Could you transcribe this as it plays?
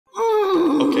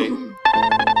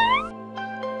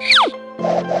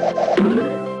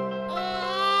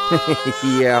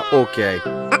Yeah, okay.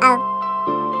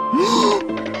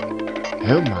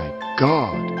 Oh my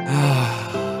God.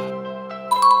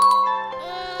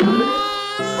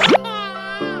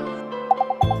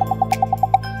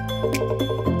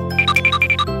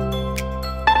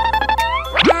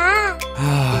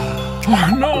 Oh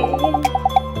no!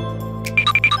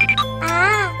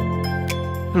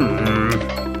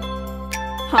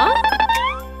 Huh?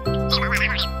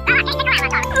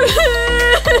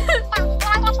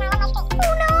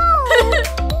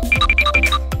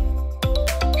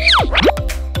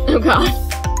 Oh God.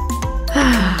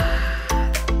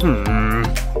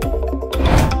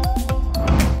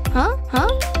 Huh? Huh?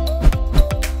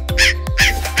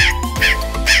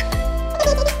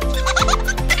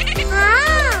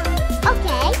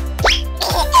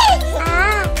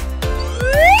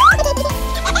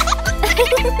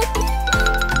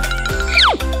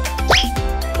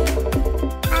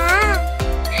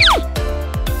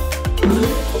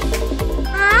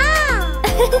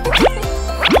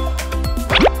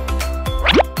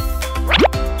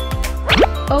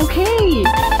 Okay. Okay.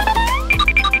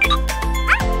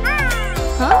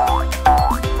 Huh?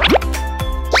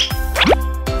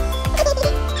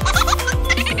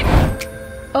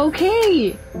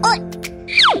 Okay.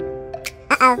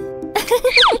 Uh-oh.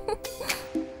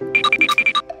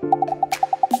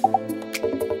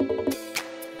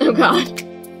 Oh God.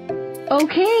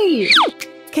 Okay.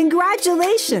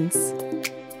 Congratulations!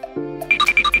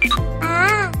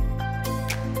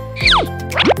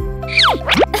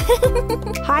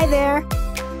 Hi there!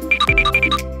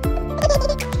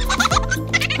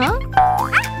 Huh?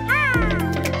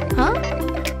 Huh?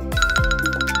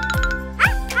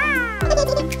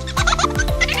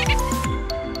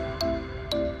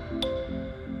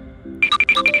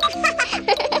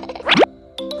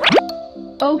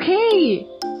 Okay.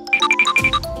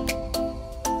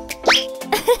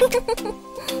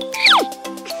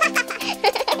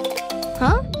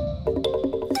 Huh?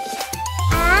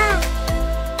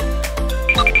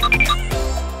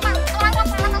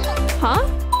 Huh?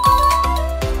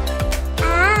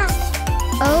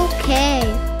 Okay.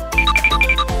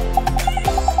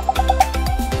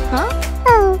 Huh?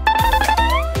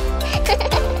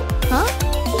 Huh?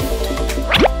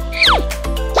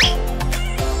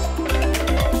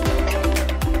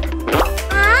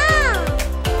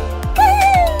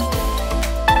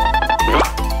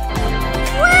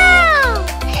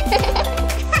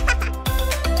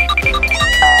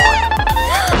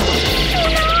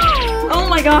 Oh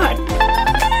my God.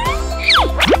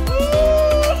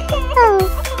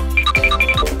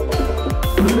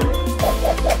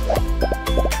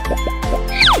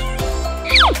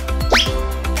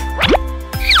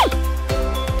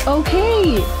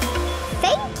 Okay.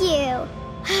 Thank you.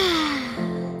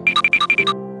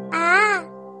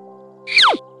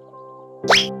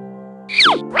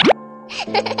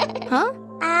 Huh?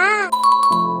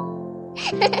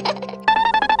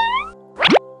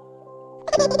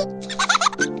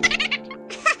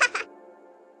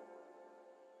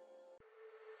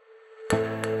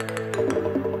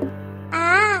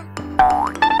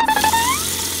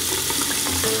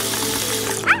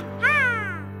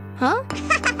 Huh? Huh?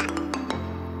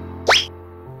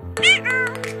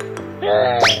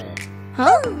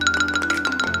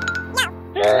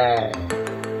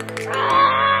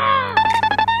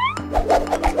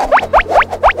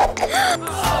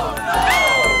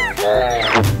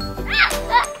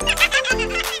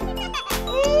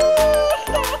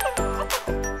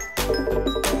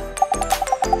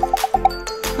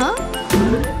 Huh?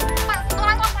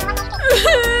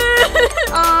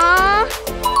 Aww.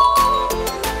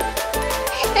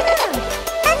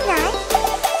 That's nice.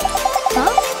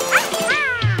 Huh?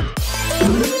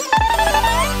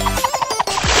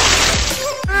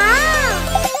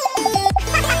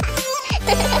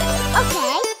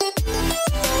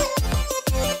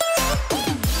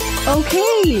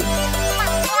 Okay.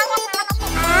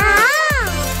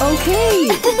 Okay.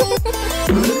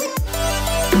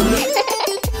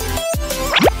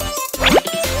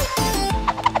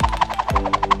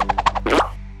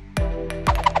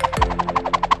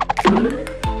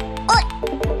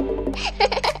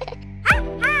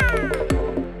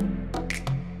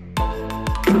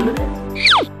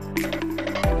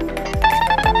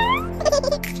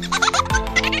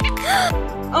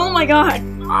 Oh my God.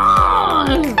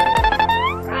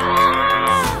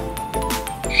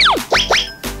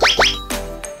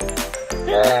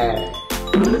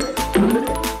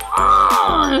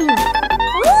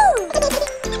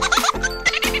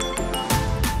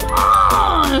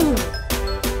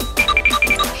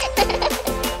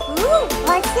 Ooh,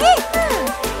 what's this?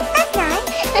 That's nice.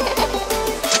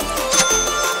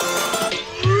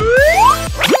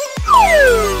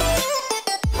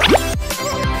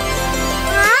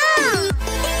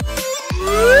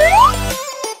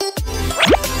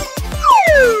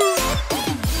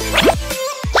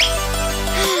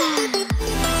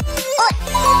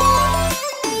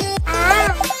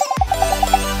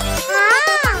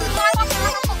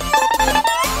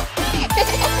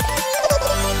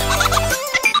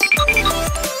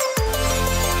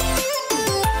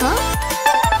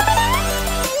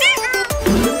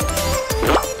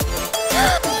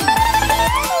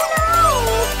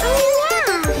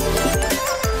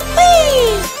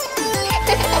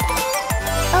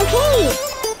 Okay.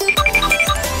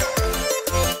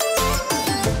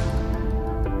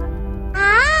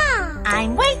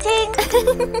 I'm waiting.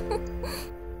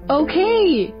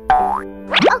 Okay.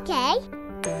 Okay.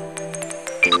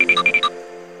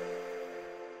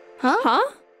 Huh?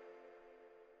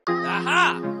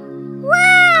 Aha!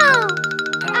 Wow!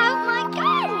 Oh my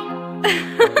god!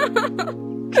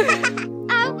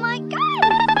 Oh my god!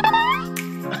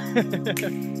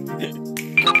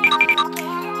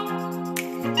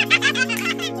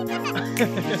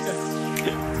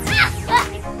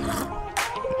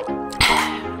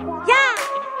 Yeah.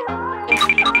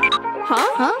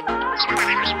 Huh?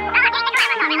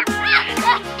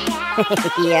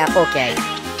 Yeah, okay.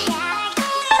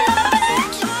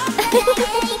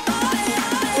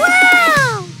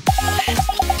 Wow!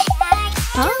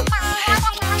 Huh?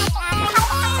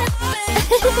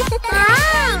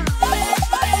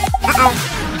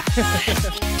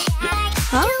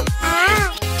 Huh?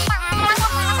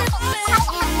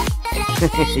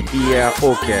 Yeah,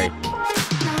 okay.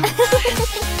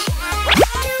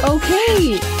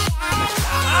 Okay.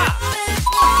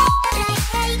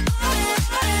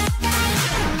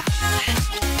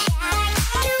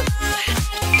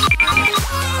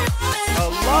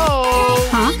 Hello?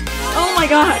 Huh? Oh my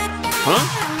god. Huh?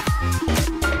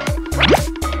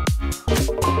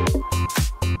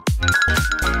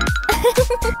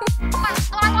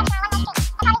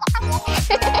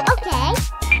 Okay.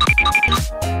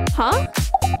 Huh?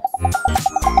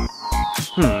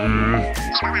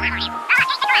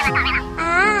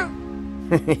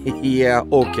 Yeah,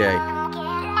 okay.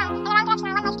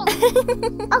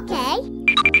 Okay.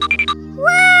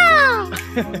 Wow!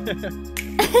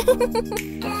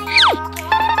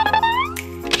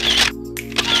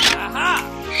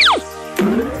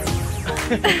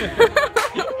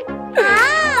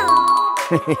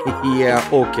 Yeah,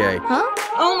 okay.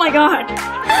 Oh my god.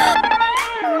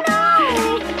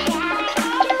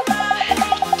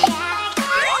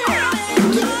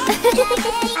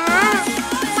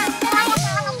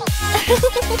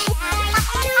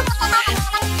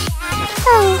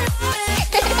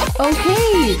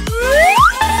 Okay.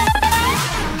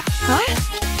 Huh?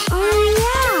 Oh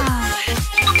yeah.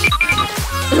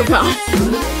 Oh god.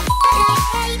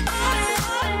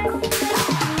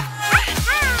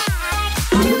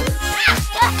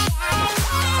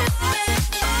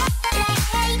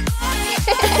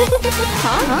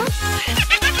 Huh?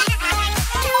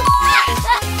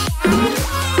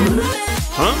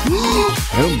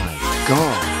 Oh my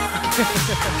god.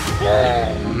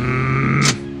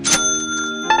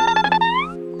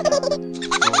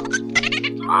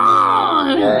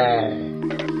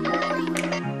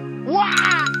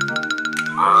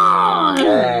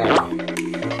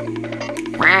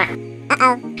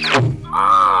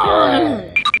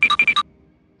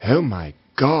 Oh my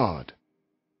god.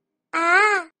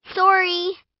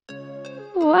 Sorry.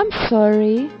 Oh, I'm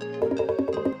sorry.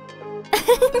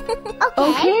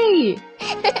 Okay. Okay.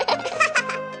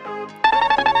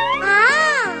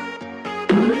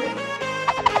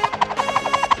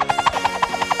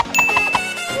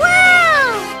 Wow!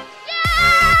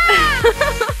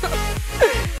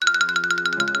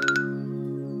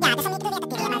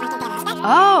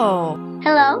 Oh.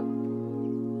 Hello?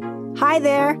 Hi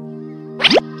there.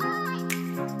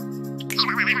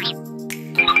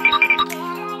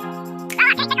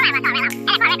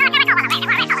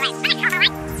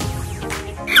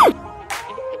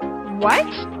 What?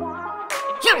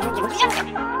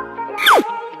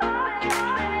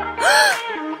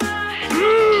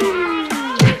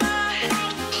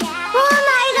 Oh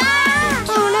my god!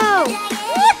 Oh no!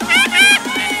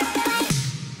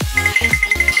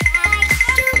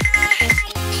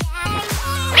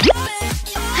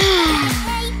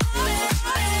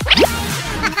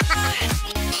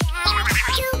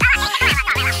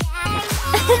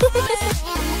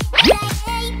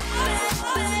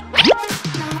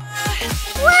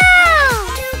 Wow!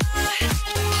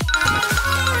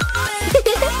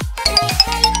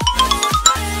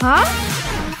 Huh?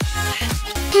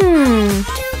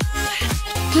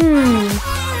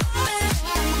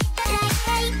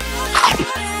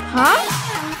 Huh?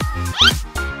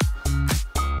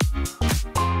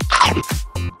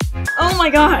 Oh my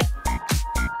god.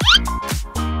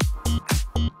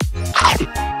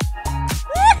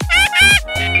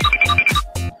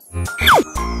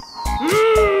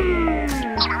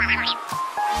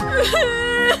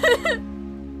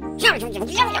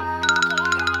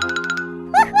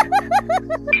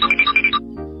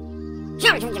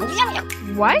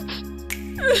 What?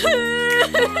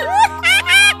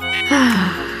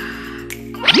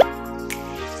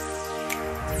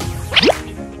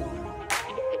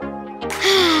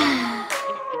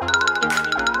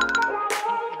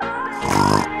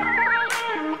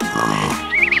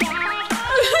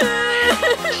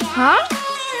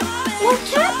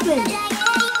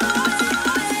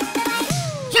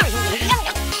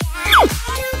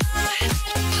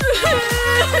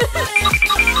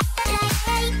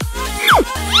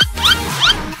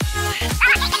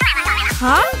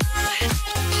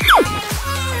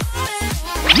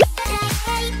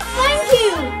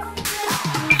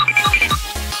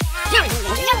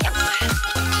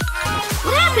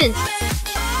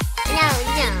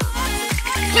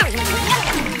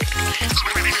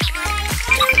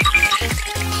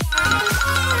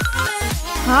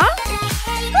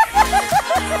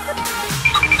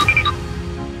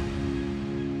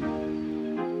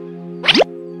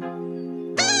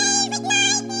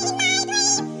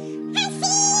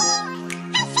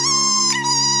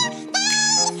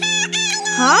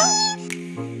 Huh?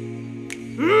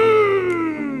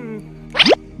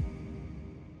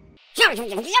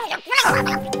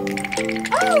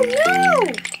 Oh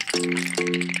no!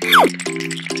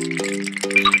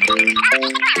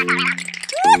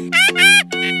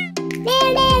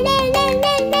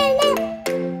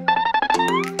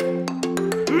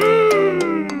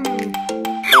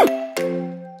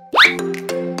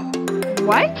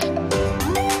 What?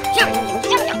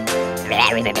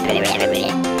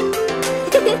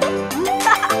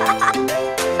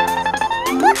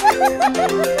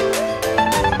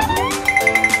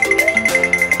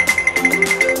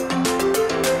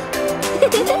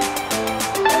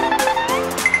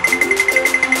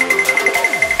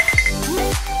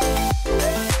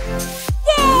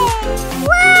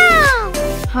 Wow!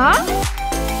 Huh?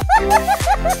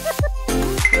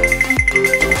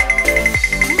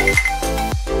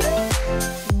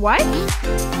 What?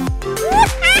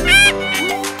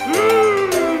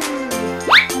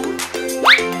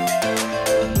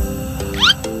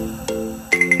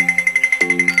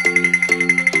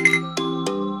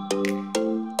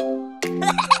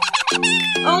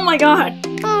 Oh my god!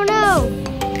 Oh no!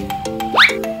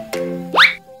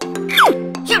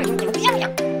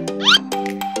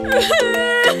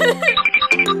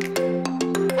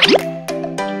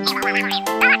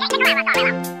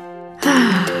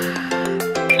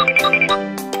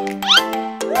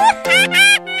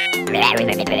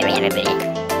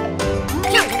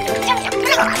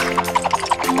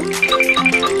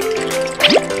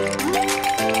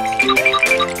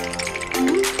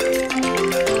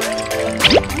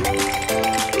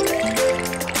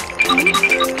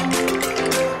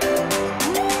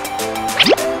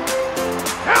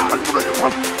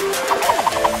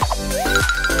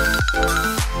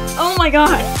 Oh my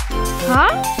god!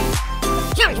 Huh?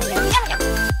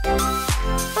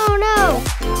 Oh no!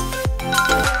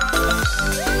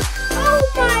 Oh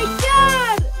my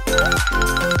god!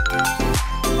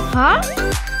 Huh?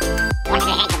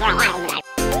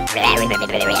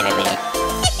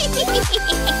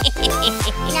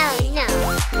 No.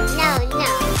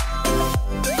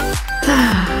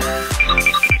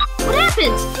 What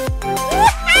happened?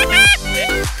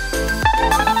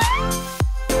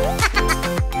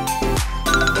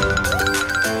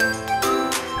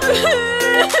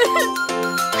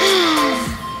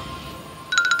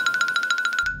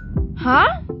 Huh?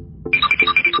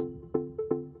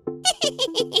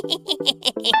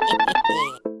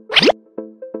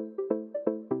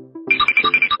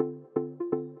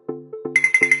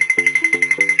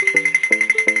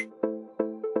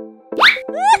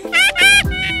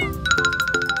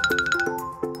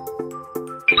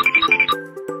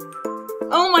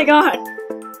 Oh my god!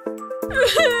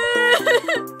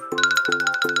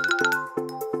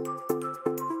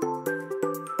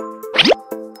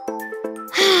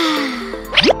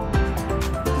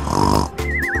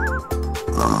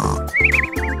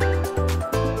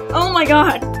 Oh my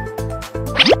god!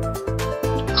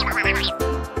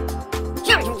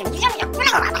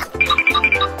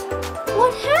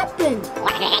 What happened?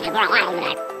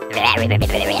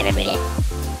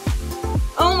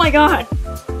 Oh my god!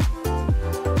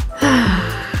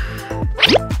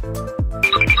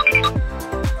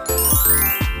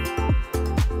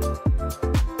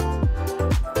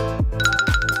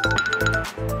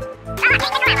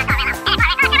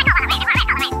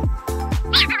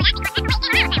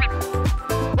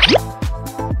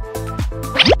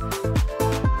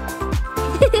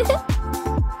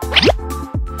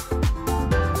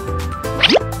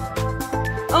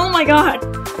 Oh my god!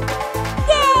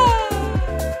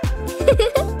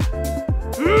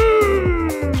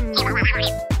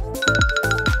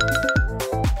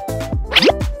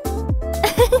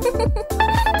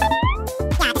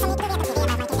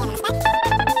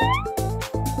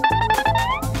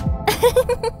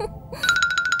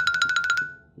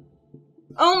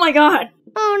 Oh my god!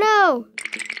 Oh no!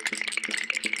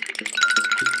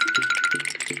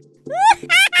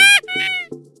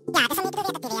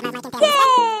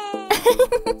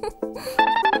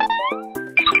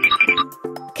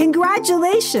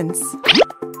 Congratulations!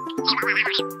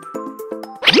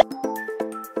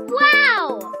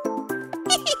 Wow!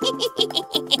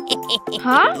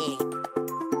 Huh?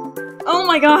 Oh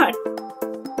my god!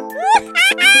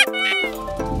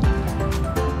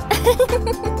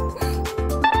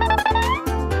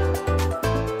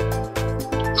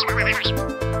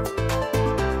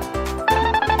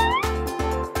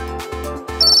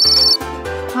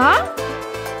 Huh?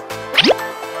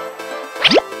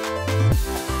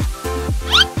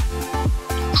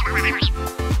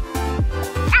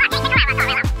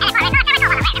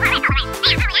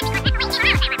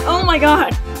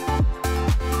 god!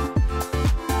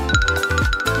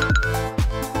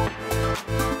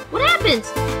 What happened?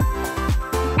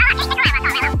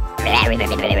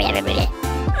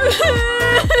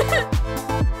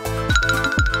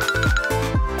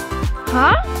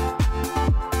 Huh?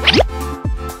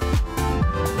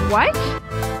 What?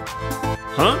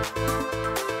 Huh?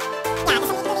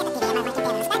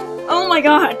 Oh my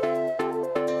god!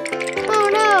 Oh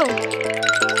no!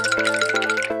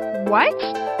 What?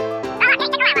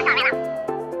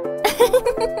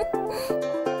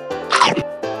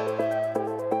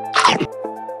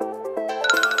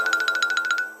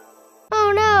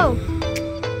 Oh no!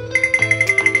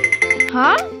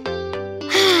 Huh?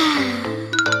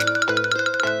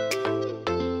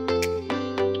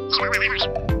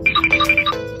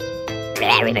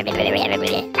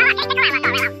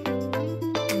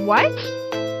 What?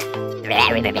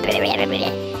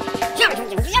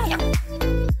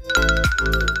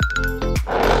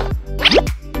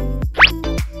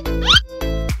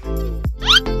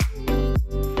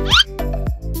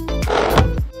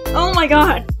 Oh my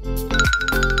god!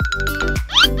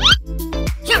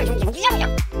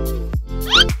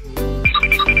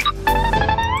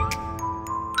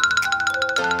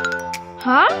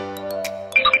 Huh?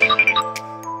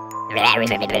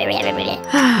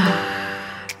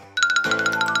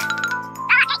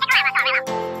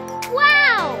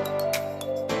 Wow!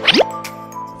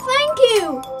 Thank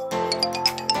you!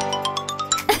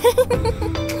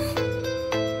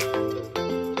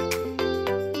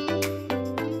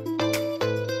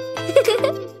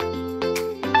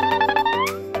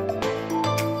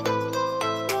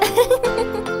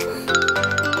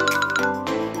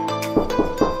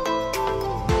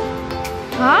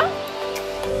 Huh?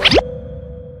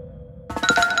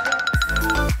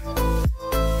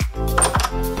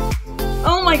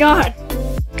 Oh my god!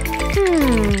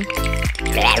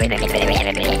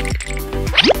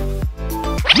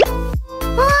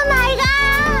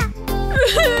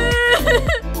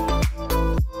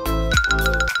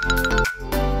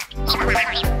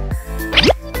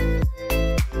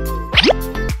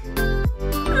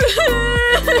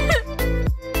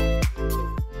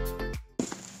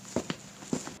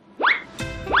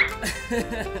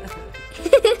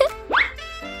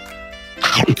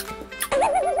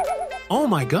 Oh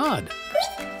my god!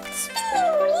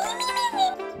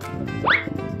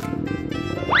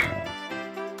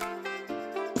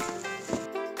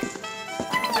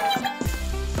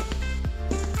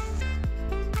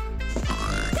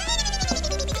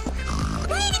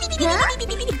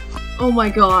 Oh my god! Oh my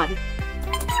god!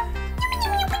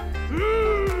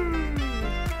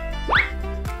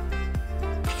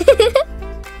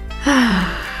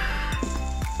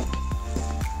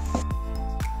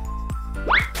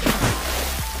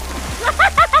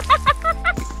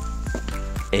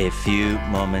 A few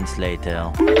moments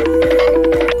later.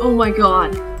 Oh my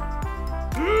god!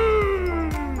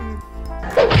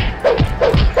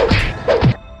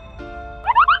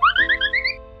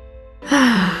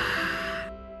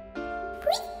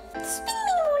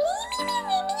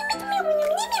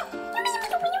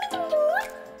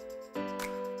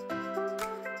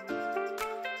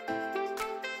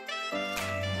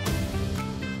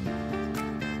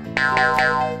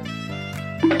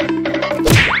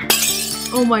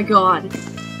 Oh my god!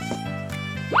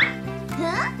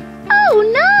 Oh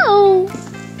no!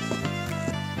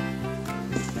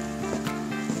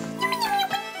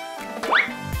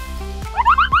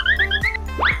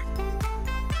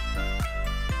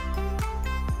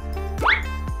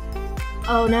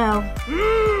 Oh no!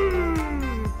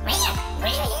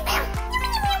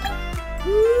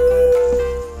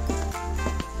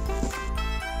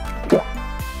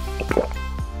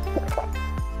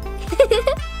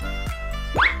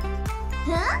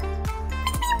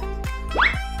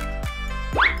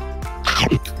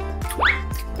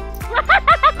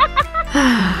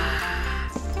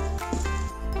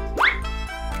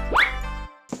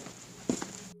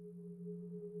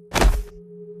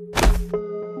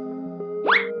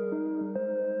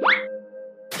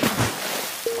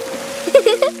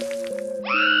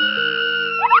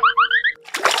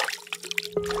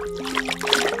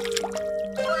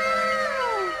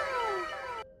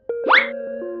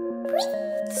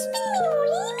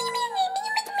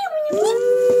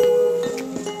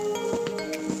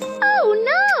 Oh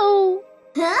no!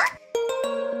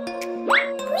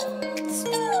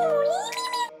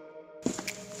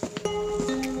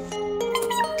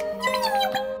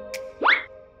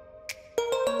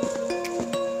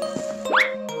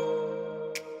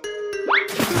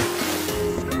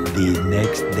 The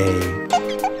next day.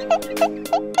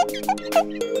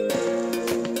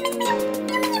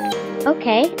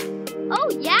 Okay.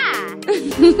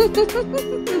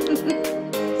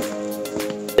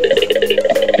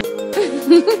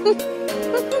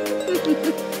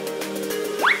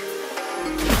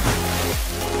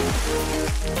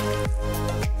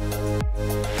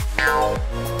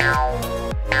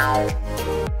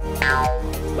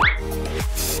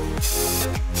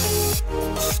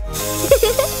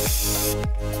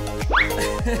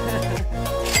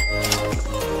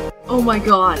 Oh my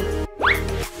god.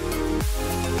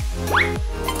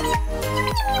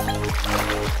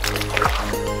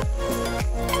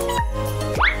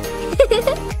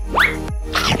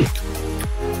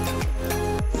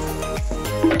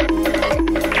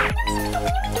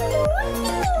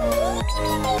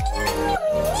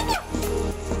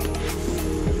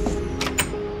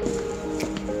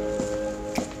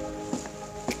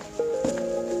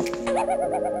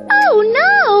 Oh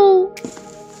no!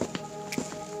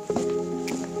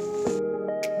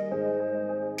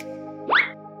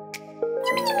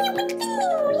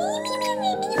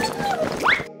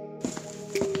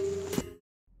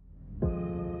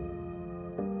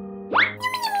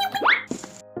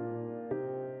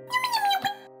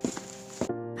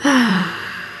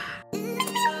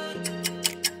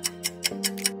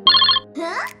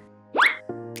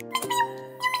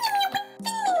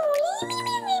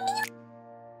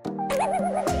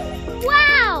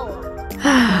 Wow!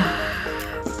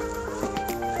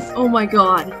 Oh my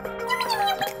god.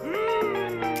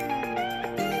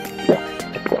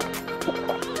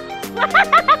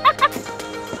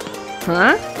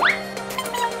 Huh?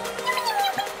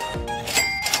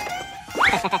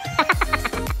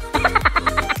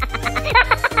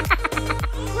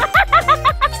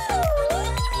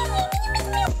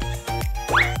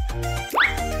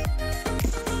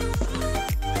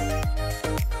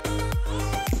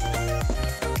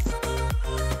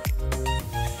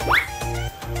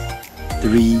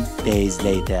 Three days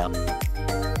later.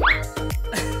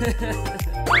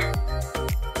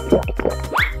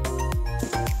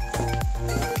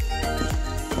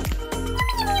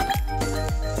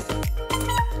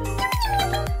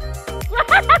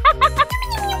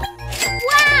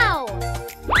 Wow!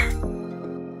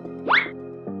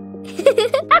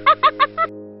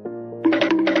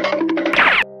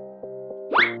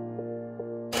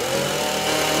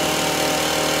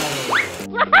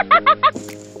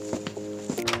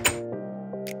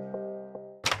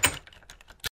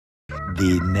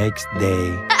 The next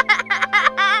day.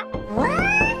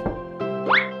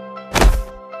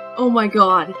 Oh my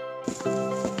god.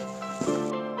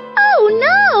 Oh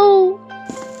no!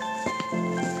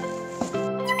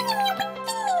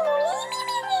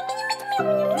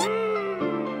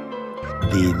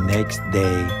 The next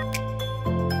day.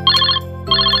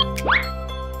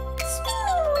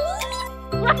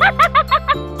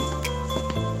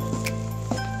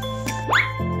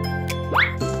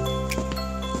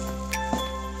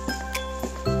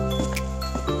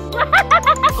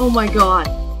 Oh my god.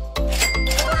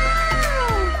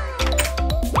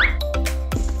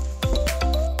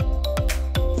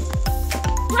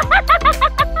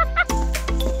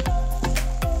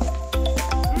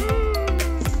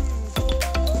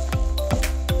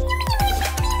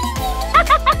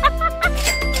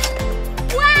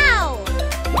 Wow!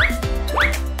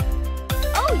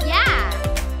 Oh yeah!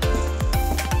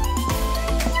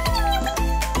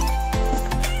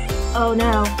 Oh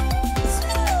no.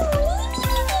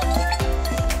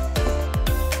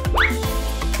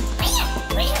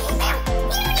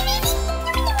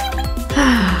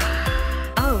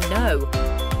 Oh no.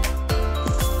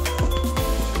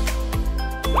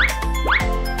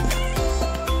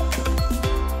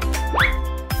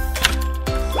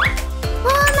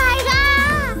 Oh my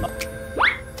god!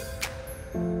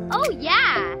 Oh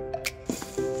yeah!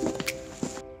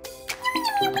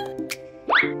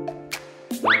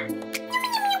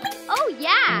 Oh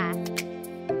yeah!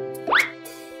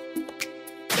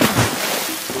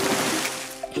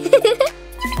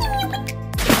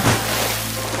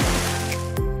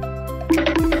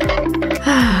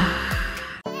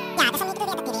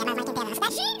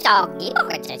 저기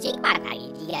먹을지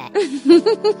말아야지.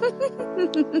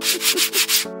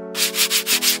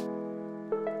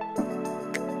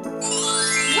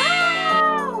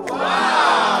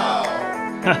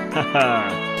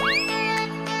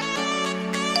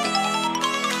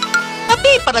 Tapi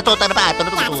pada total ba ito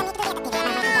na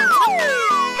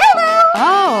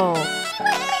Oh.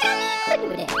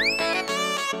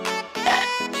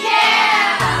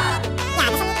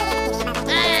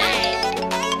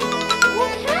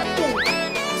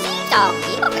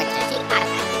 저기 먹을지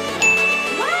말아야지.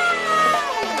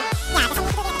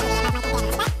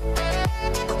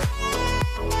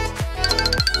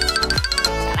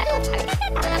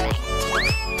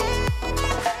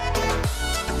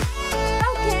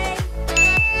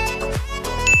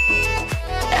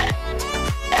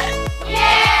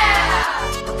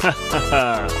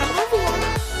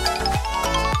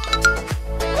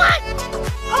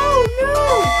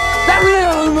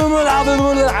 Tapi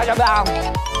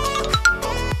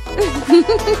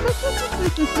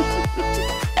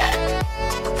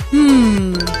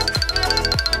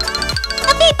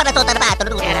pada total apa?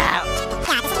 Tunggu. Get out.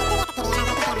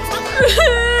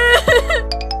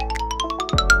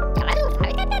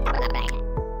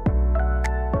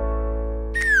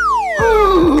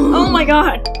 Oh my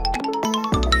god.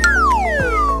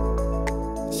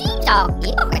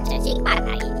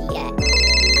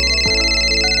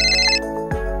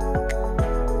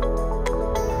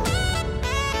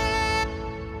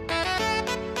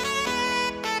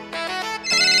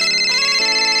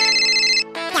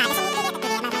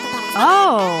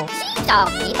 Oh.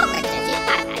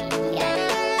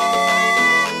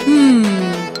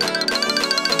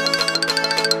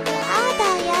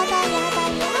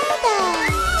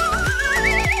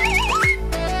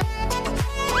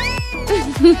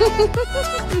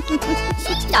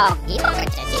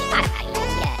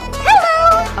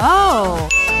 Oh.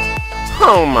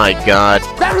 Oh my god.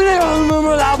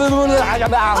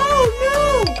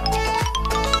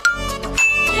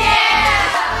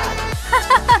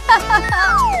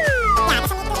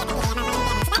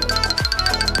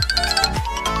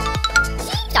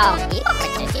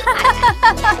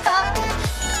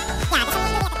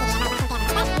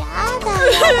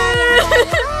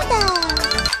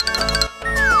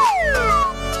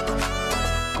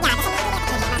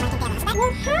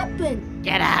 What happened?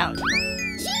 Get out.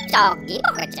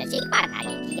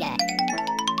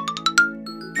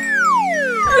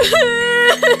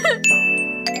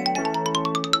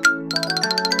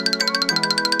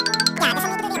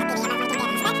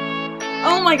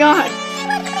 Oh my god.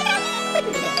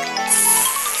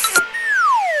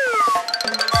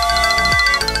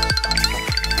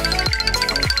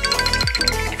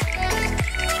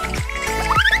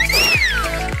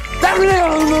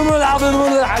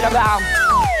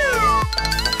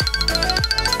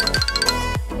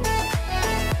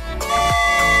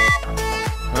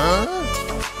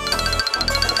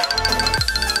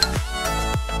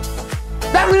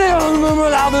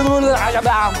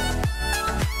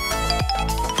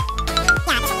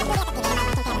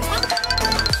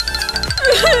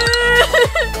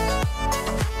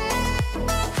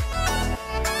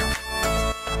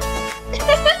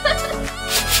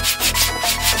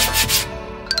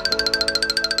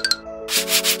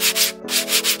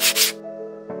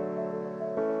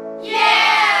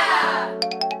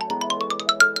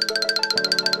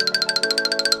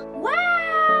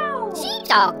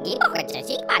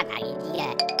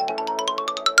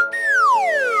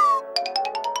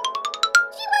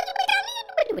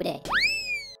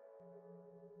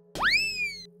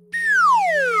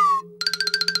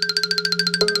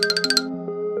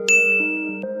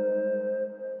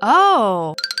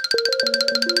 Oh.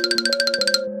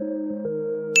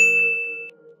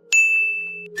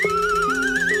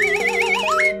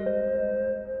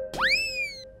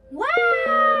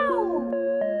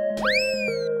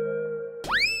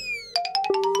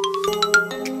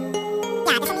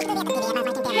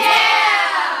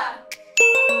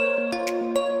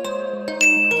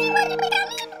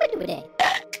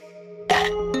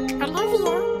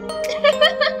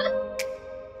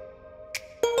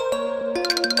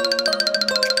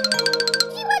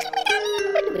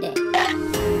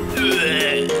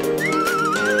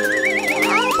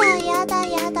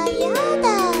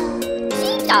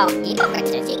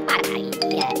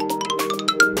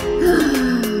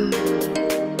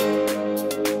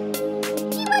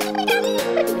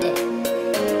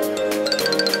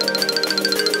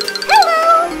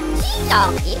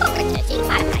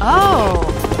 Oh.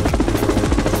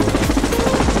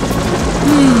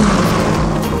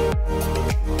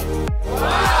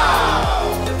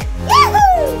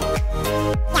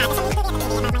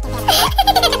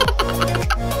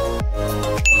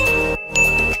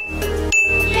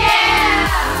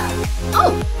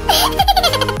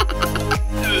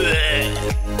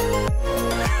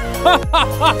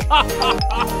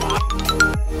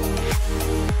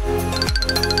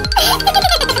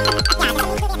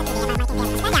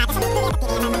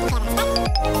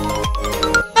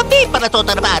 Tapi pada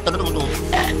total apa? Tunggu.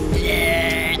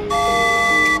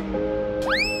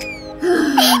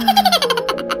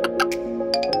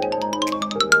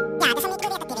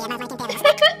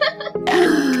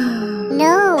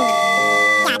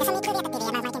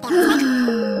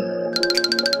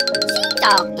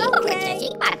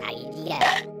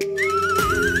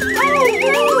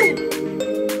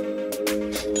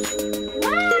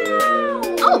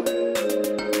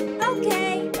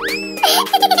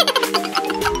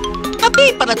 Tapi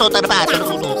pada total apa?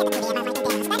 Tunggu.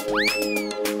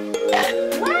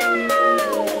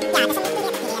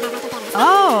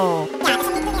 Oh. Oh.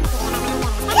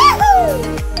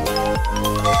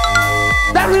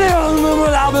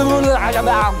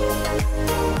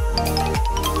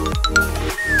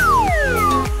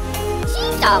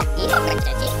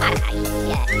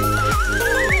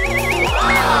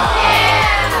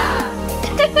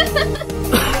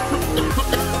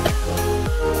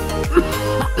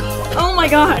 Oh my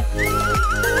god.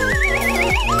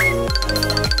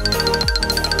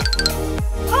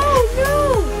 Oh no.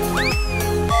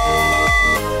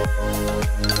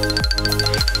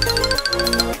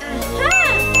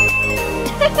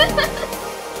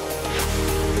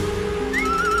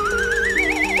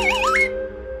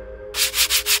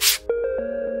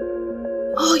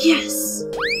 Oh yes.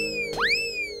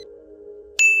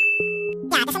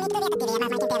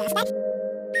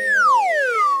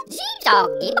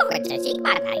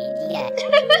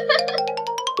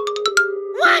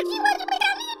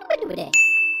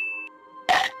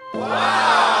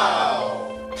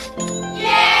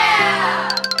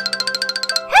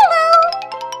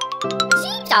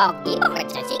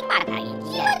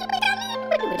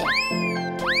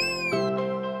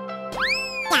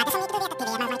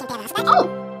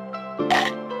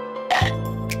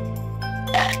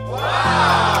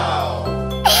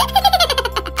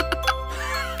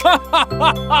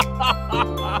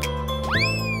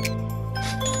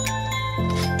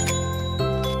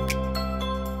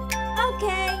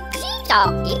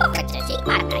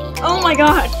 Oh my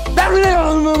god.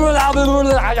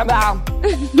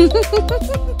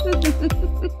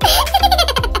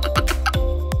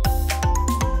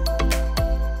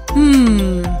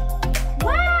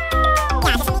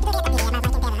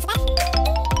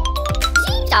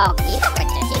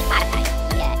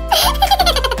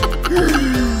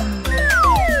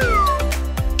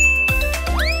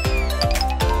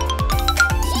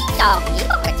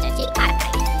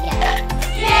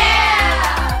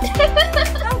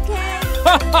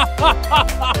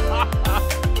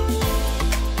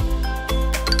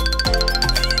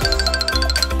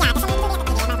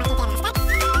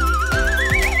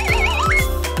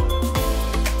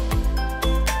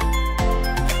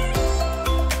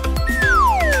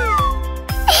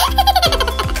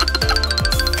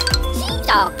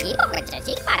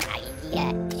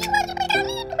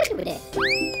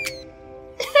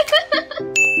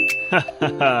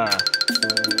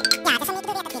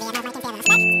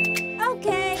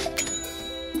 Okay.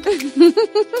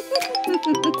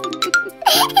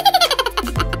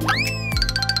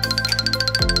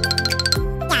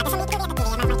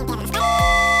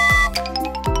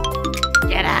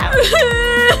 Get out.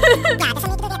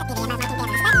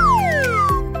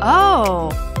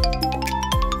 Oh.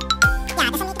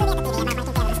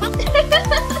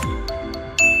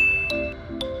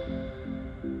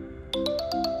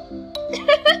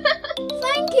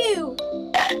 Thank you.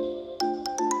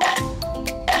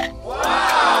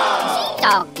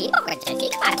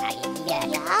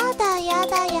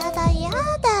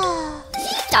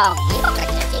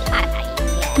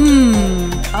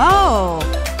 Oh.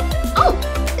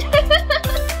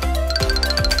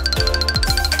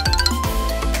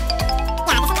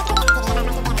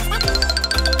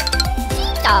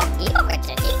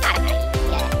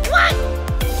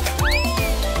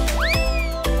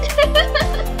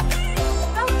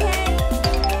 Okay.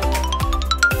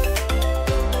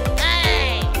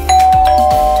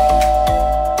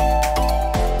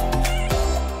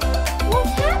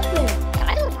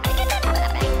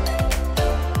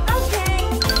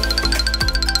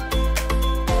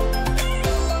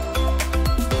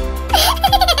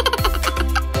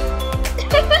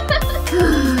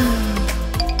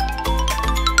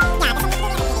 What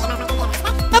happened?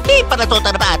 Papi para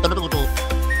tota na ba? Tunututu.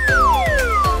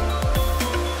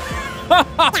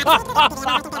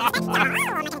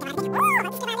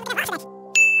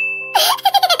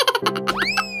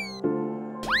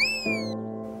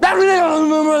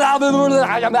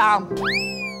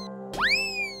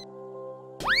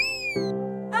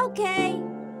 Okay.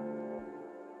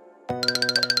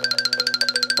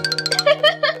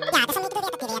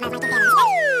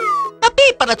 Papi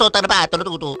para tota na ba?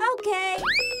 Tunututu. Okay.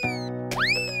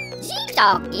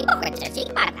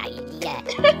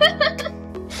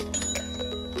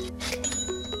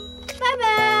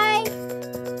 Bye-bye.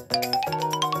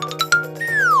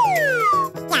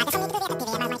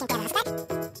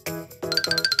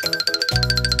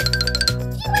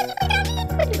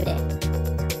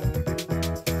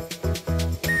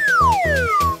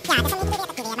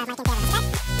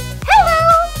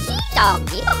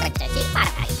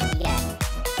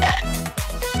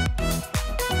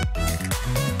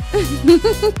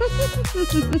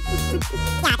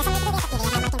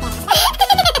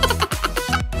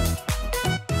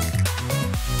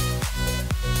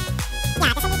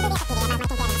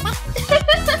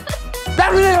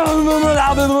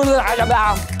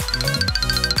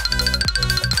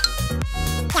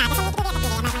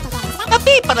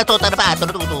 Tapi panatot na ba?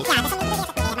 Tunututu.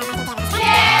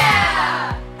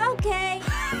 Okay.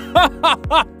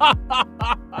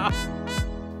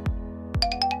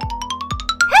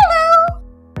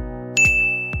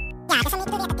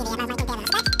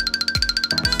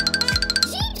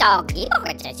 저기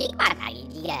먹어주지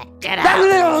말아야지가.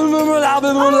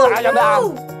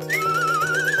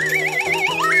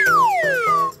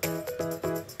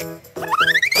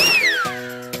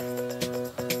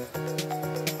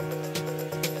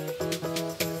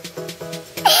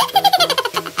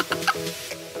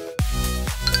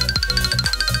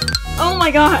 Oh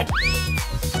my god.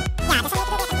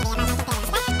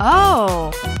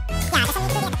 Oh.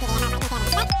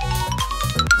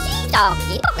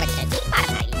 저기 먹어주지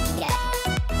말아야지가.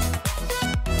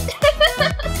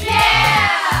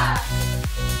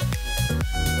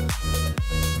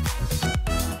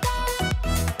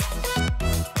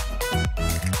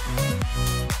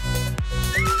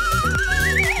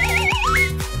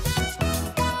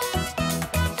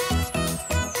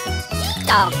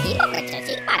 저기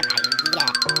먹어주지 말아야지가.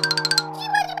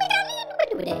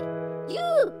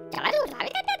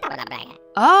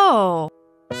 Oh.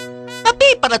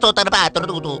 Tapi panatot na ba?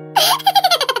 Tunututu.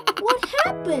 What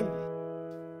happened?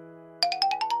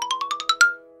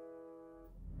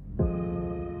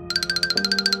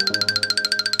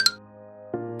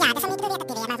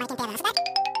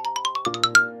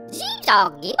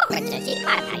 저기 먹어주지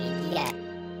말아야지가.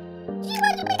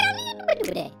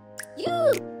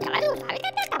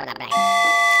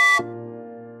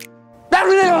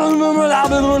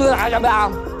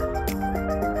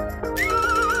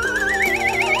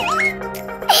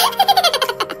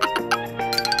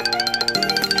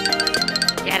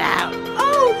 Get out.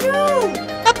 Oh no!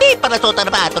 Tapi panatot na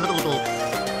ba? Tunututu.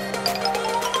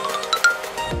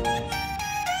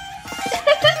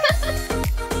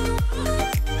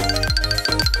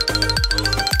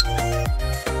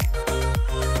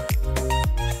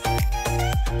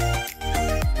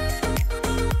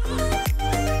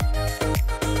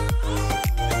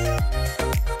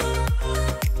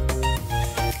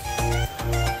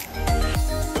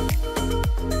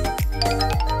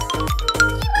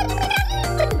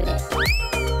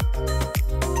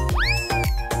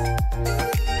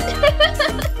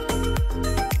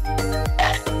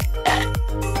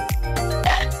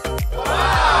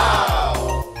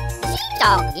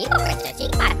 저기 먹어주지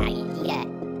말아야지가.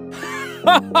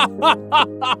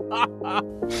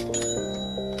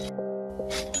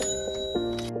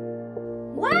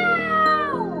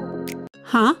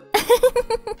 Huh?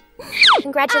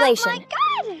 Congratulations.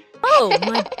 Oh,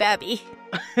 my baby.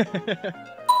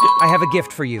 I have a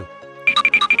gift for you.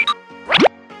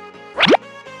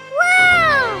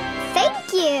 Wow!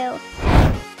 Thank you.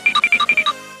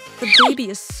 The baby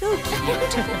is so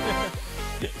cute.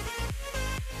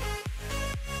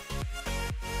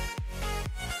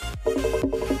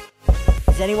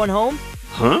 Is anyone home?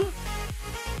 Huh?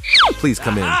 Please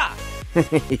come in.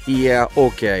 Yeah,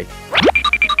 okay.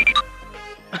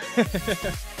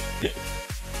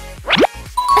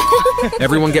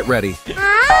 Everyone get ready.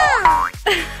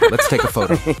 Let's take a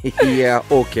photo. Yeah,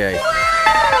 okay.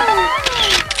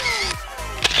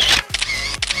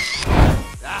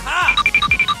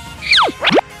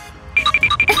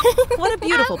 What a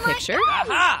beautiful picture.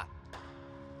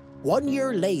 1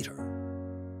 year later.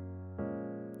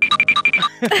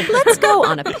 Let's go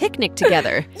on a picnic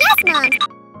together. Yes, Mom.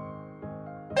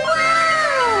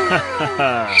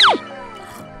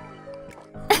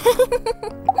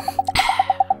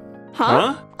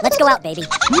 Huh? Let's go out, baby.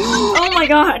 Oh my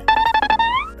god.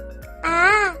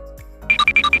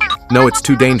 No, it's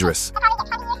too dangerous.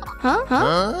 Huh?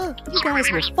 Huh? You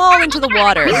guys will fall into the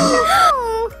water.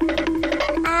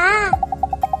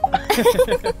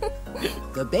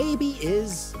 The baby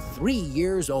is 3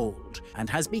 years old and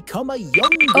has become a young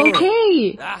girl.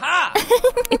 Okay.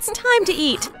 It's time to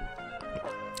eat.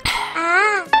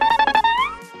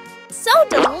 So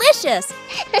delicious.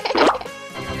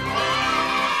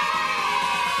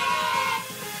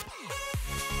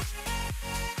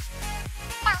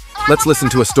 Let's listen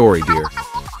to a story, dear.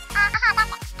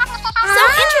 So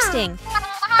interesting.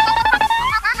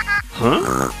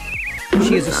 Huh?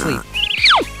 She is asleep.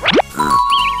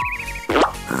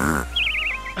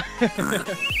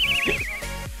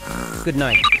 Good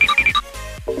night.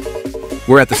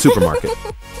 We're at the supermarket.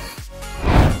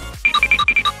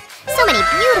 So many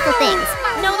beautiful things.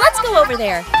 No, let's go over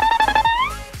there.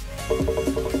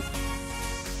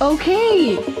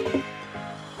 Okay.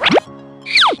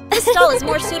 This stall is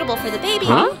more suitable for the baby.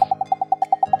 Huh?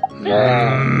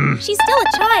 She's still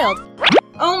a child.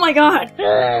 Oh my god.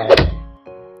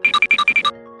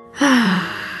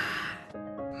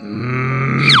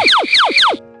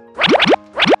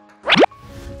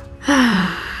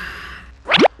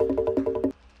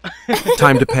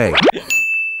 Time to pay.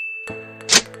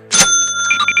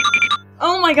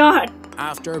 Oh my god.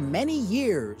 After many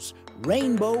years,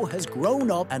 Rainbow has grown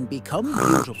up and become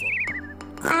beautiful.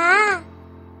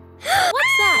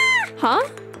 What's that? Huh?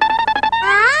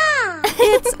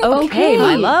 It's okay,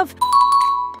 my love.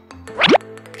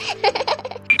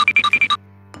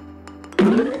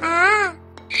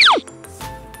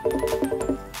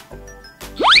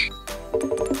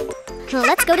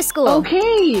 Let's go to school.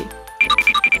 Okay.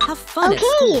 Have fun at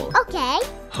school. Okay.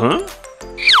 Huh?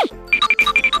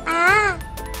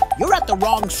 You're at the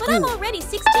wrong But school. I'm already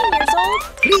 16 years old.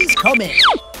 Please come in.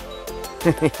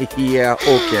 Yeah,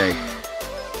 okay.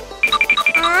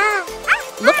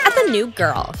 Look at the new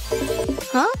girl.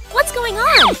 Huh? What's going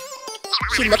on?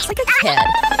 She looks like a kid.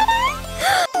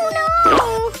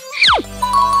 Oh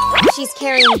no! She's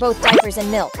carrying both diapers and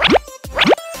milk.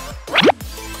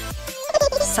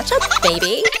 Such a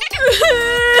baby.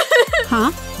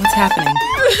 Huh? What's happening?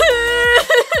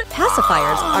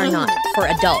 Pacifiers are not for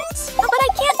adults. But I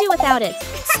can't do without it.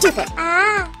 Stupid.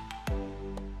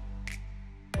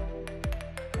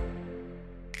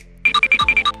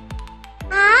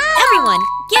 Everyone,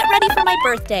 get ready for my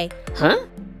birthday. Huh?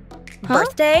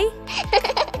 Birthday?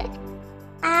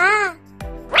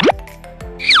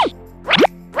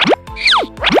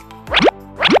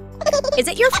 Is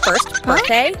it your first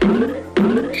birthday?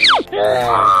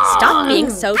 Stop being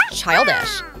so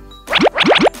childish.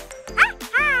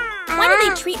 Why do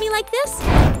they treat me like this?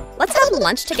 Let's have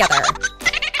lunch together.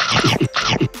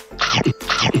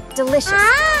 Delicious.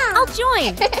 I'll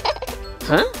join.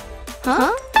 Huh?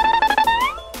 Huh?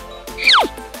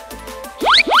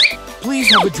 Please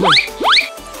have a drink.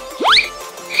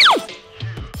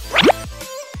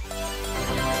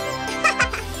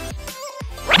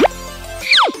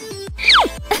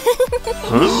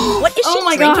 What is she Oh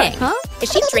my God. drinking? Huh?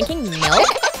 Is she drinking milk?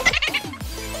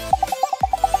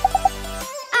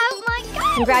 Oh my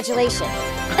god! Congratulations.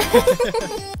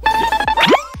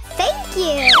 Thank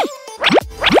you.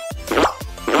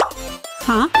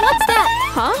 Huh? What's that?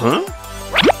 Huh? Huh?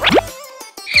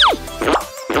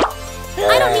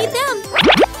 I don't need them.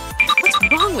 What's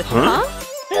wrong with her? Huh?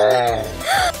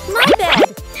 My bed.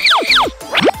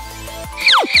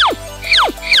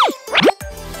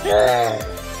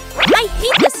 I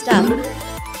hate this stuff.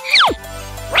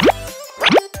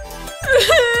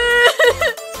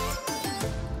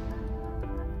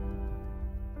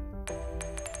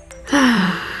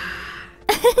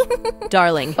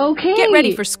 Darling, Okay. get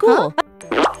ready for school.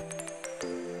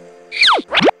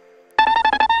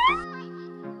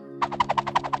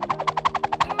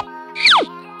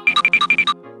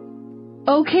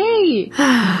 Okay.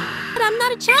 But I'm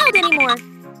not a child anymore.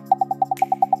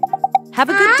 Have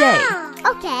a good day.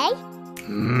 Okay.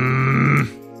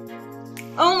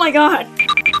 Oh my god.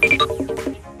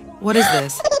 What is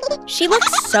this? She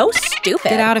looks so stupid.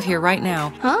 Get out of here right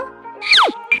now. Huh?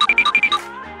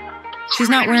 She's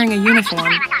not wearing a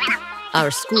uniform. Our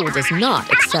school does not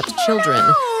accept children.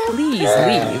 Please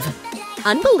leave.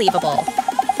 Unbelievable.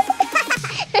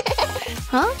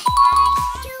 Huh?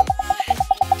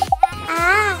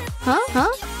 Huh? Huh?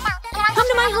 Come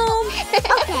to my home.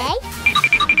 Okay.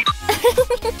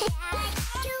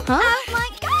 Huh? Oh my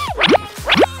god.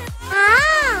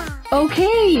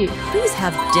 Okay. Please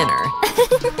have dinner.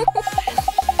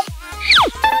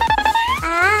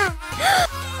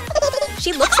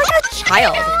 She looks like a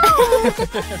child.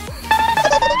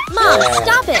 Mom,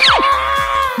 stop it.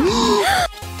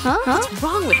 Huh? What's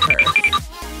wrong with her?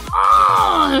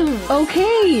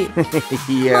 Okay.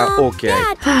 Yeah, Mom, okay.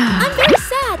 Dad, I'm very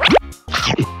sad.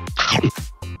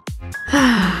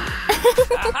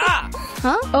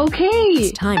 Huh? Okay.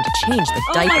 It's time to change the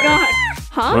Oh diaper. my god.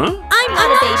 Huh? Huh? I'm not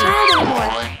a child anymore.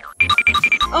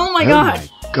 Oh my Oh god. my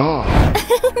god.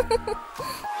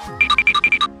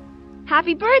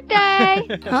 Happy birthday!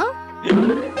 Huh?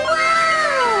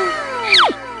 Wow!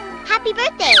 Happy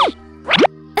birthday!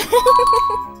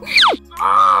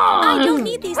 I don't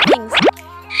need these things.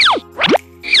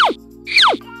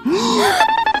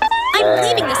 I'm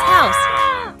leaving this house.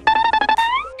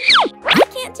 I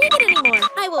can't take it anymore.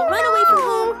 I will run away from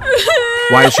home.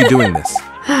 Why is she doing this?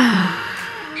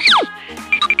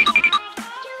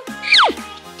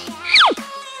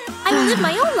 I will live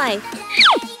my own life.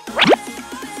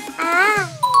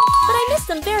 But I miss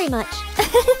them very much.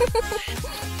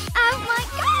 Oh my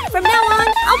god! From now on,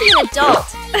 I'll be an adult.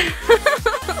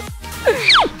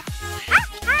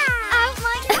 Oh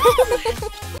my god!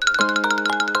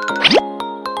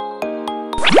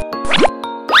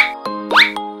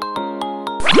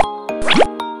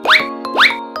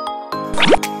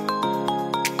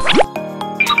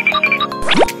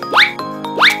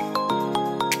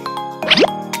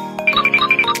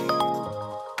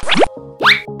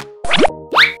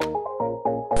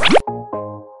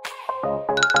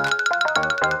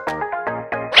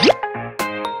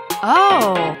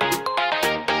 Oh.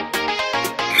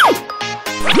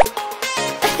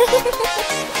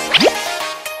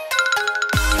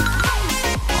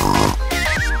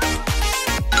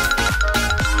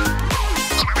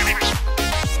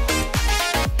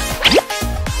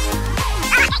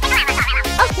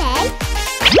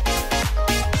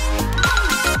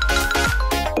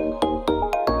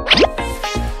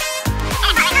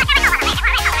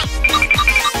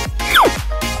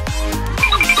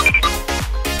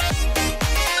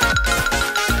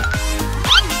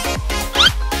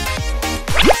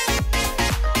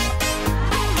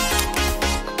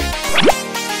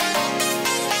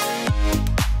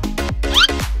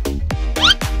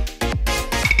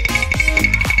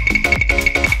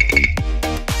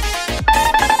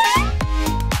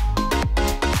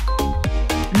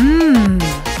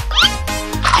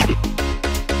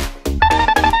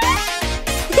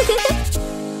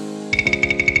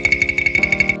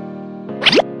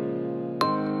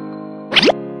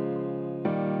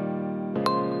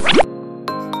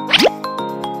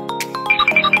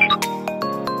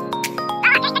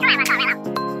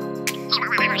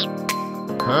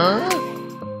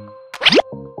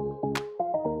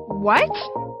 What?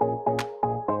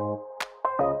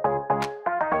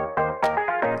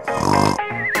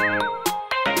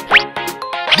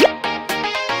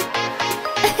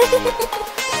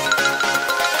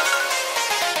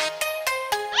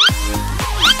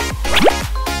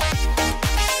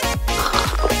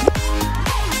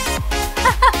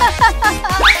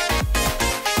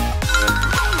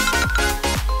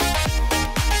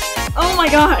 Oh my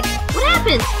god! What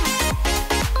happened?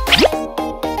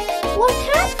 What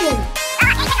happened?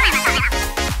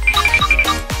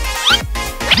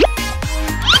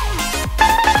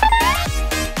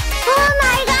 Oh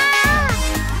my god!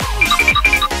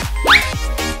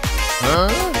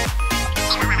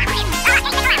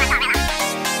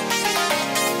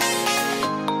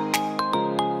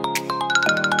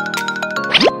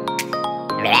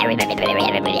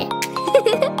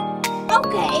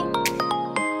 Okay.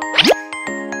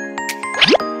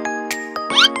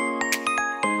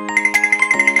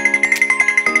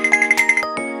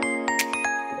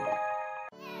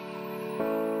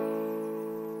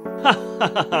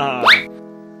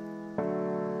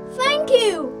 Thank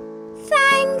you!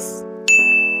 Thanks!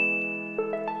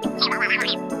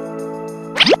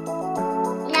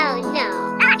 No.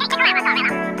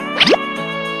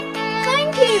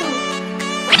 Thank you!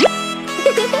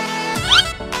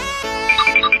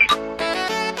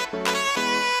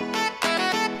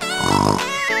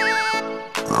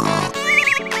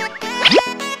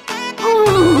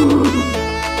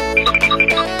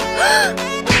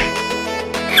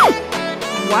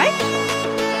 What?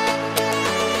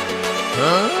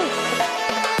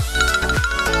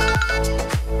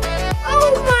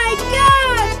 Oh my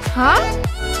god! Huh?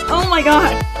 Oh my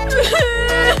god!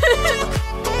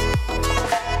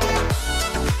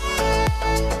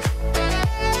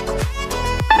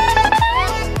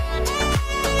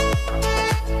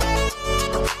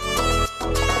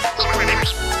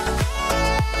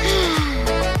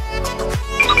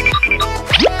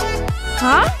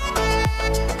 Huh?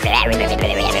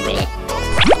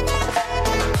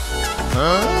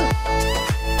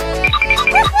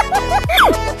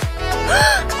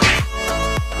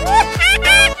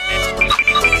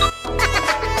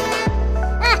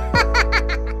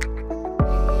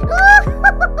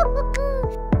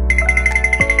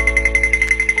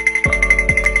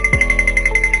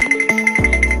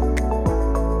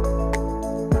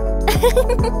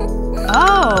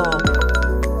 Oh.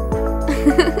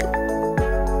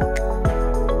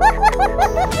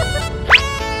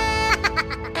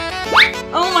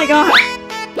 Oh my god.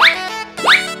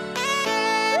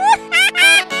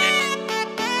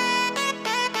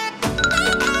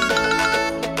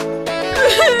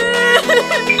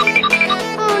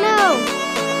 Oh no!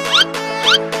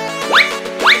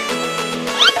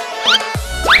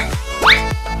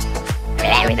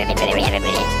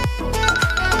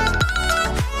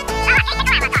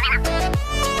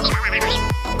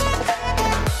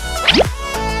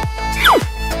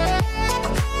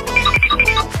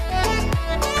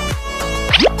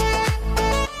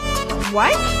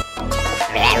 What?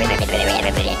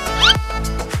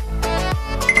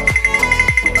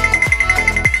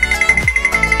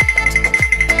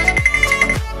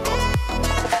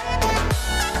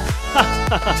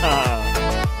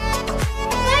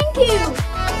 Thank you!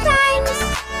 Thanks!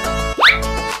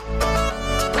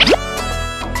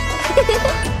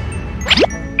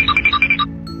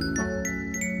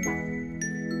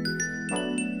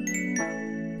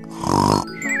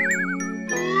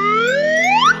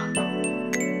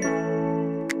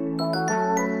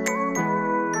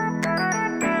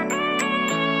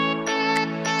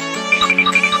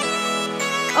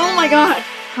 my god!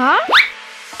 Huh?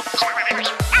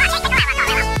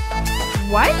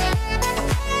 What?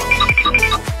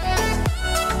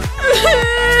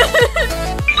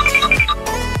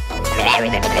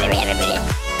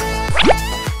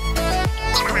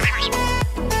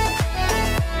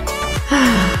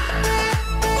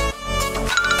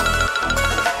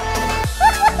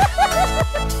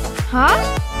 Huh?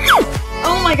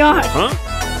 Oh my god! Huh?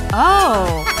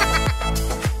 Oh!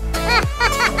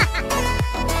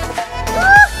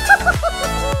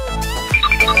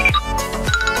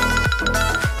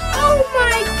 Oh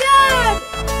my god!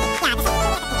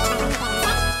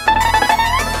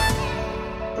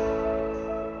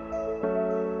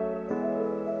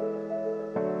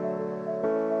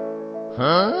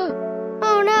 Huh?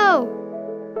 Oh no!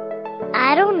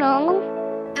 I don't know.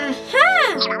 Aha!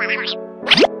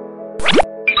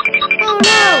 Oh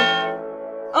no!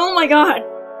 Oh my god!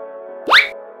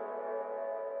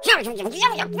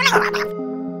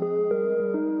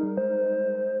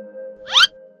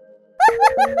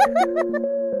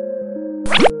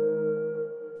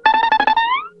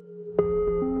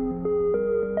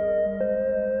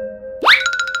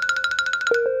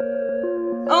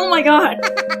 Oh my god!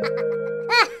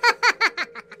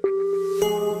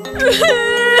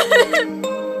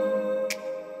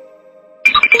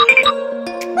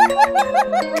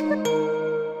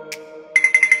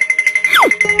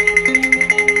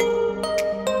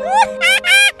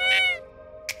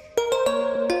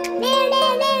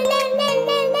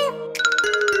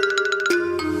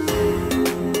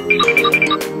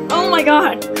 Oh my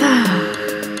god!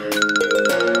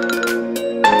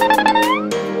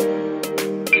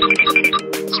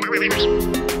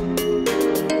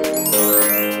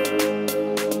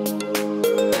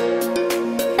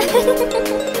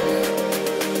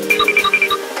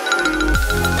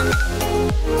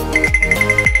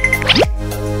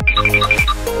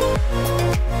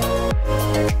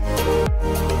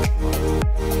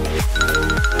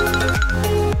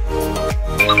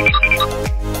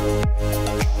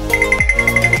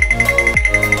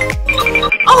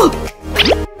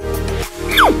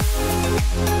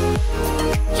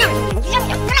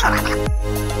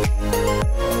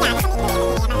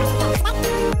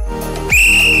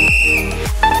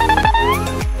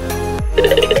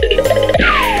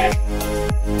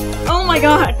 Oh my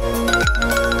god!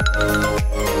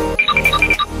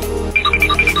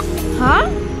 Huh?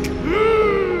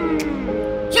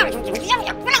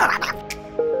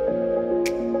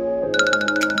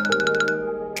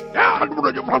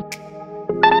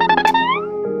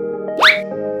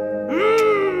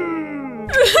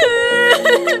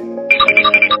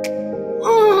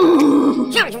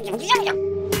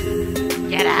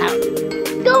 Get out.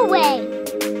 Go away!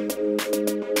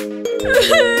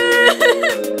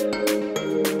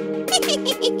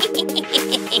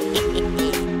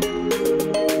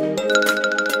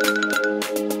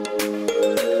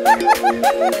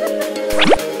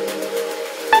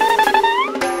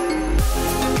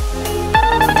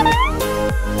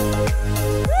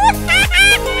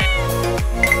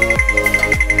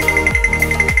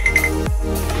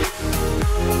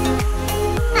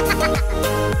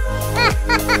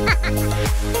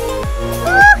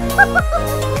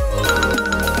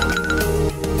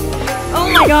 Oh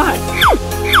my god!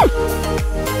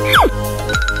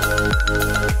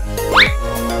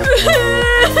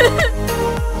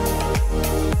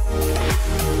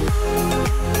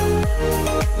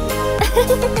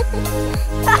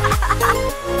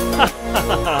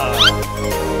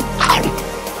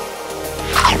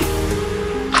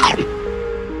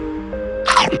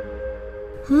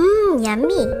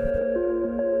 Yummy.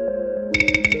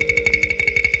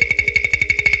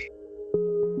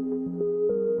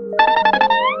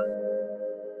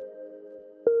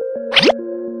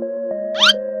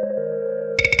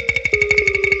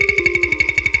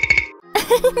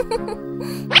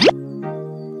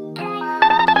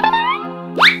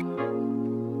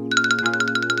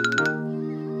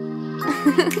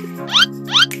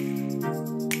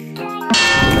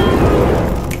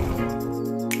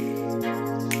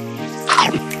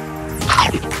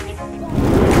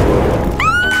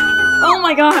 Oh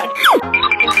my god!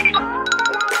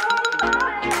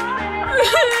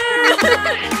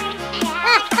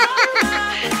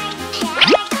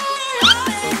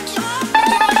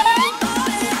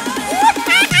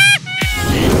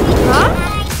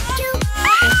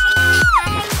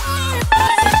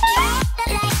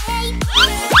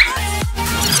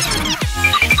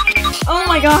 Oh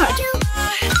my god!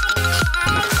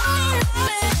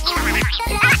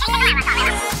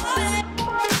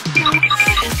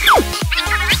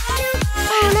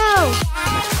 Oh no!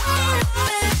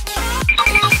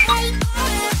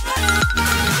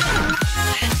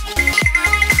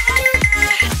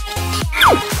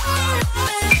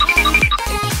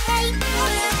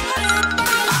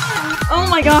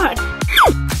 my god.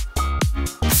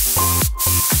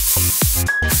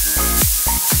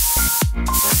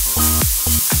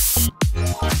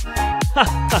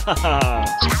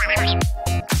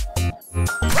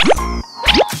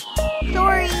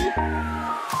 Sorry.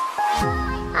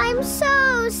 I'm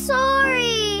so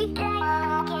sorry.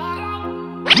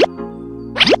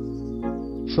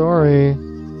 Sorry.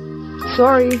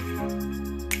 Sorry.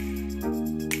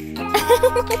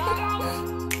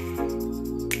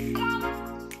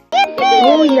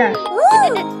 Oh yes.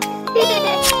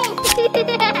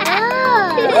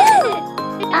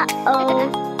 Uh-oh.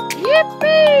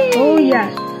 Yippee! Oh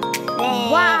yes.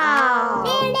 Wow.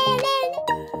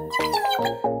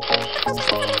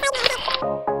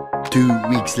 2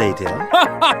 weeks later.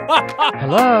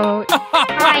 Hello?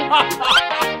 Hi.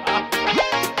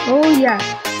 Oh yes.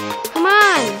 Come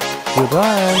on.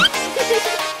 Goodbye.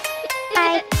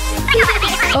 Hi.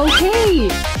 Okay.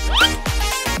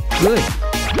 Good.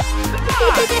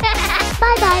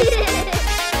 Bye-bye.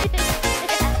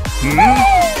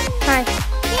 Hi.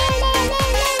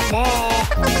 No.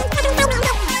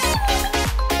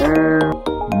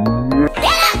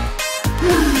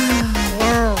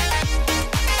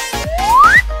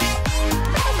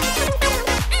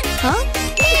 Huh?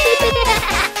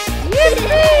 The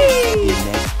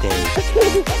next day.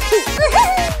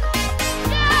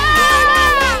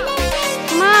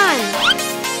 Come on.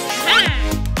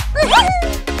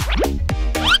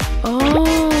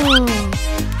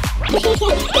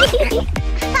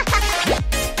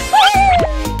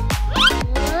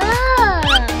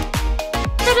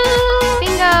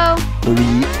 Bingo.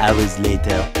 3 hours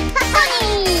later.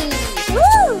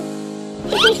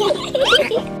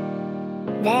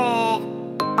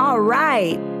 All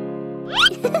right.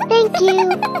 Thank you.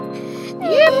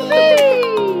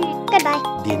 Yippee! Goodbye.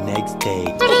 The next day.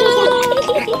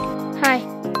 Hi.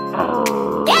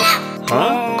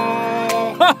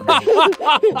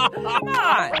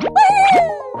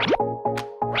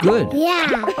 Good. Yeah.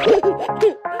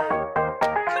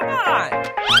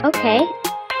 Okay.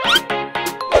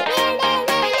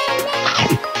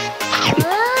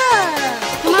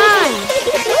 Come on.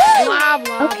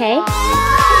 Okay.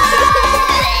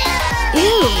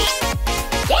 Ew.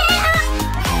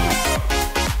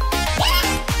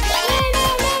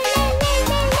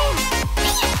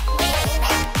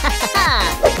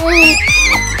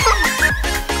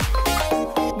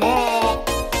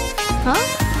 Huh?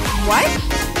 What?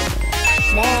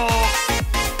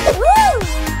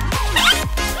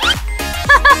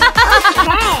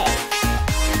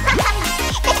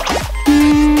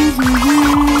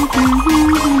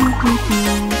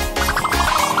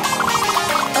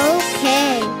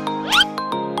 Okay.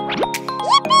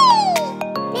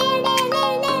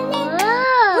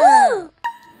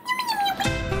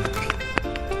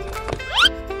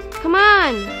 Come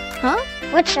on. Huh?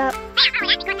 What's up?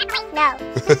 No.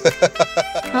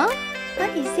 Huh?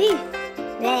 What is he?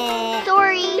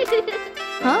 Sorry.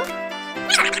 Huh?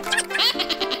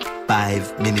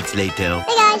 5 minutes later.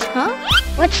 Hey guys. Huh?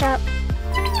 What's up?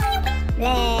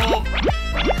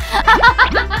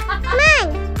 Come on.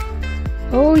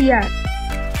 Oh yes.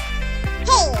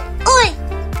 Hey. Oi.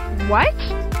 What?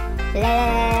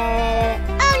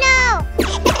 Oh no.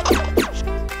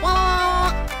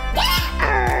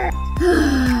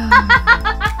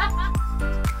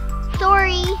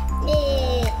 Sorry.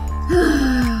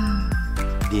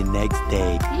 The next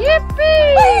day.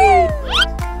 Yippee!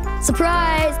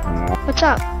 Surprise! What's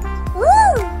up? Woo!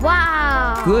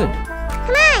 Wow. Good.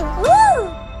 Come on.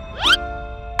 Woo!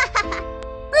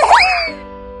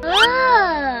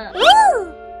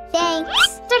 Woo!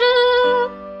 Thanks.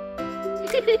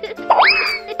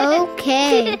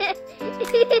 Okay.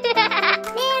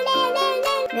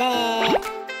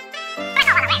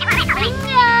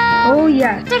 Oh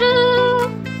yes.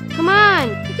 Come on.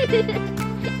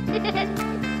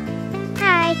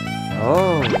 Hi.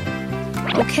 Oh.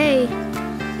 Okay.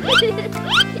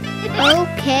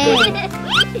 Okay.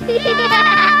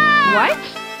 What?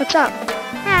 What's up?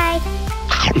 Hi.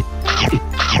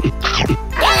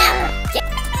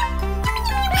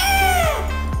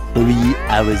 3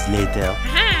 hours later.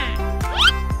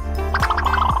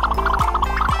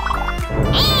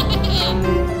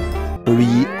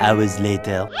 Three hours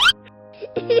later.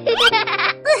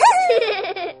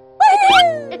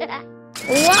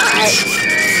 What?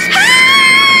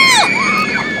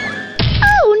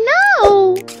 Oh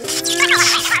no!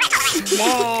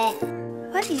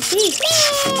 What is this?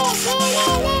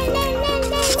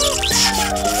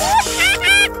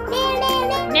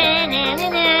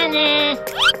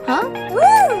 Huh?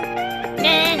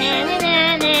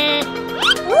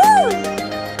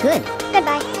 Good.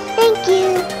 Goodbye. Thank you.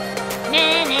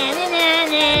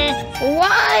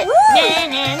 What?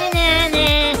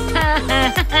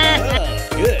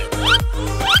 Good.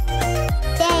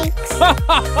 Thanks.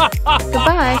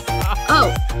 Goodbye. Oh,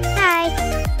 Hi.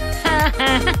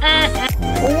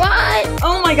 What?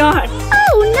 Oh my god.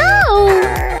 Oh no!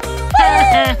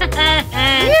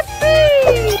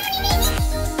 Yippee!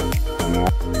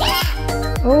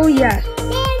 Oh yes.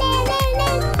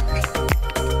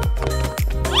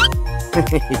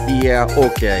 Yeah,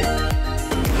 okay.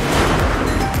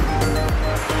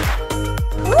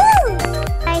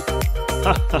 Hi.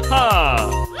 What the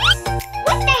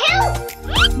hell?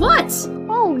 what?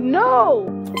 Oh no!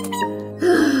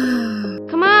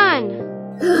 Come on!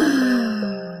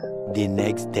 The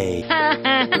next day.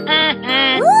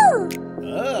 Oh,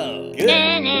 good.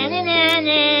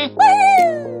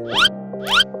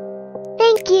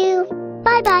 Thank you.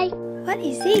 Bye bye. What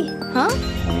is he? Huh?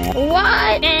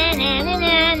 What?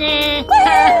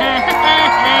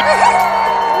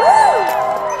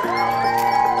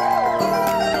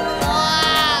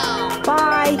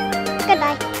 Bye.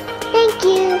 Goodbye. Thank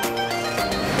you.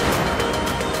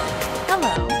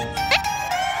 Hello.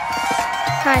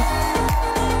 Hi.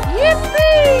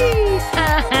 Yippee!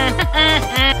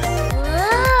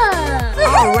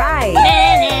 All right.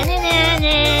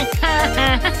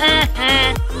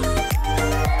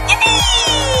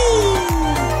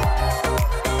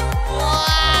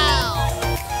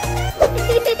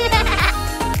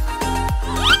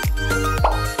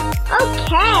 Okay.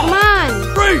 Come on.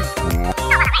 Freeze!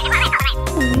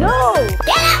 No.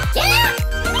 Get up! Get up!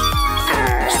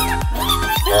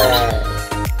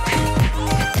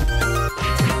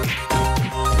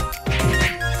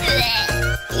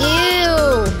 Ew.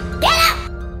 Get up!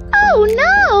 Oh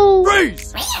no!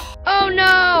 Freeze! Oh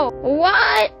no!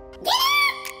 What?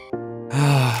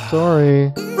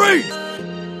 Sorry. Freeze!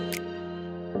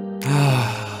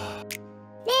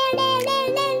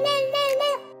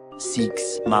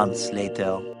 6 months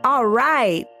later. All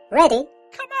right. Ready?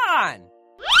 Come on.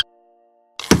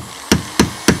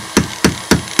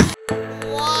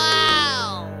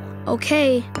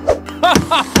 Okay.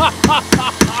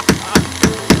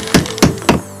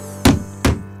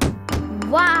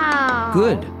 Wow.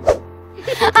 Good.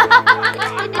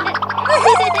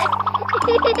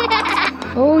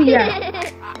 Oh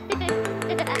yes.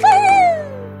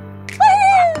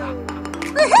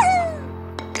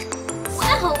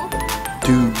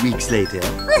 2 weeks later.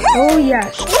 Oh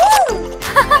yes.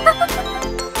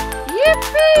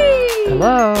 Yippee!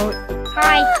 Hello.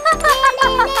 Hi.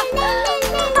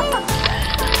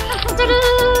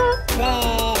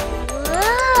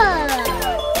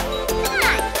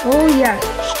 Oh yes.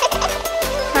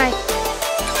 Hi.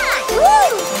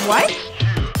 What?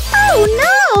 Oh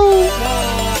no!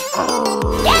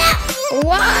 Get up!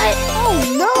 What? Oh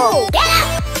no! Get up!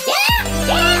 Get up!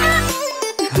 Get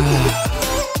up!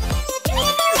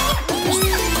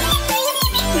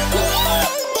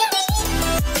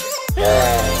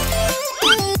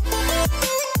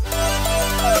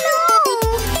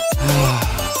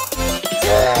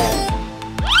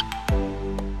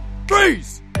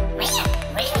 Freeze!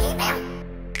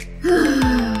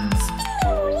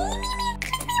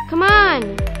 Come on!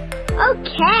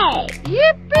 Okay!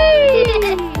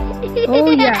 Yippee!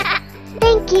 Oh yes.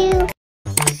 Thank you.